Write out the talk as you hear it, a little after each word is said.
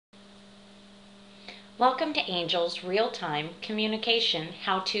Welcome to Angel's real-time communication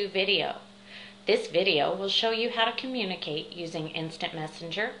how-to video. This video will show you how to communicate using Instant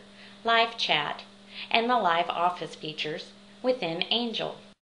Messenger, live chat, and the live office features within Angel.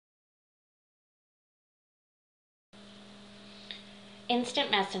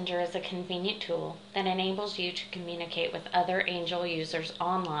 Instant Messenger is a convenient tool that enables you to communicate with other Angel users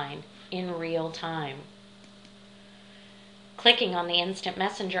online in real time. Clicking on the Instant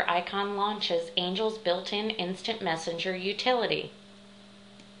Messenger icon launches Angel's built-in Instant Messenger utility.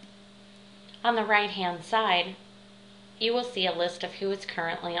 On the right-hand side, you will see a list of who is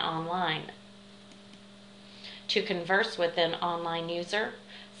currently online. To converse with an online user,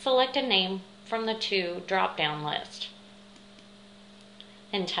 select a name from the To drop-down list.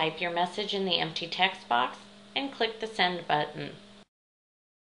 Then type your message in the empty text box and click the Send button.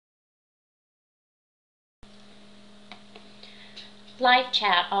 Live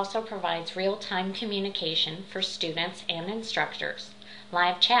chat also provides real-time communication for students and instructors.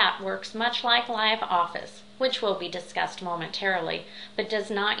 Live chat works much like Live Office, which will be discussed momentarily, but does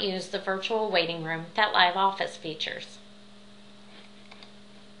not use the virtual waiting room that Live Office features.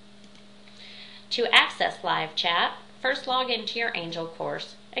 To access live chat, first log into your Angel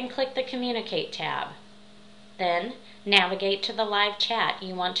course and click the Communicate tab. Then navigate to the live chat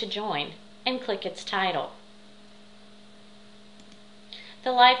you want to join and click its title.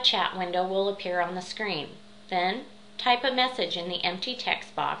 The live chat window will appear on the screen. Then, type a message in the empty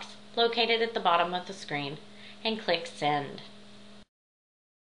text box located at the bottom of the screen and click Send.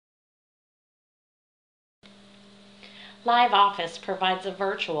 Live Office provides a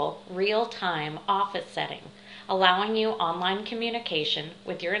virtual, real-time office setting, allowing you online communication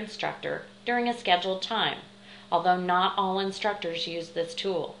with your instructor during a scheduled time, although not all instructors use this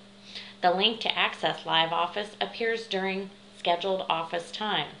tool. The link to access Live Office appears during scheduled office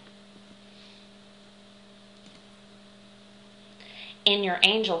time. In your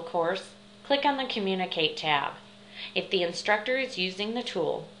Angel course, click on the Communicate tab. If the instructor is using the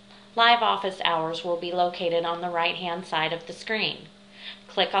tool, live office hours will be located on the right-hand side of the screen.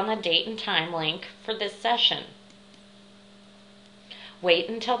 Click on the date and time link for this session. Wait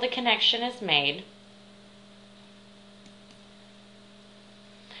until the connection is made.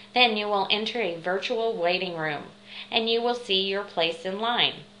 Then you will enter a virtual waiting room and you will see your place in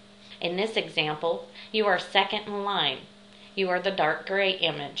line. In this example, you are second in line. You are the dark gray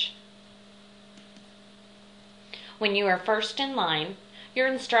image. When you are first in line, your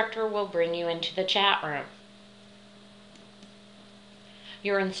instructor will bring you into the chat room.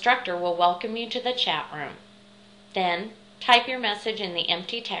 Your instructor will welcome you to the chat room. Then, type your message in the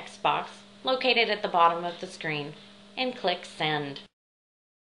empty text box located at the bottom of the screen and click Send.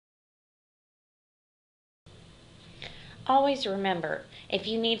 Always remember, if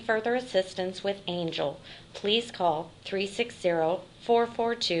you need further assistance with Angel, please call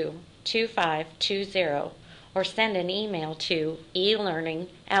 360-442-2520 or send an email to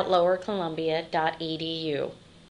elearning@lowercolumbia.edu.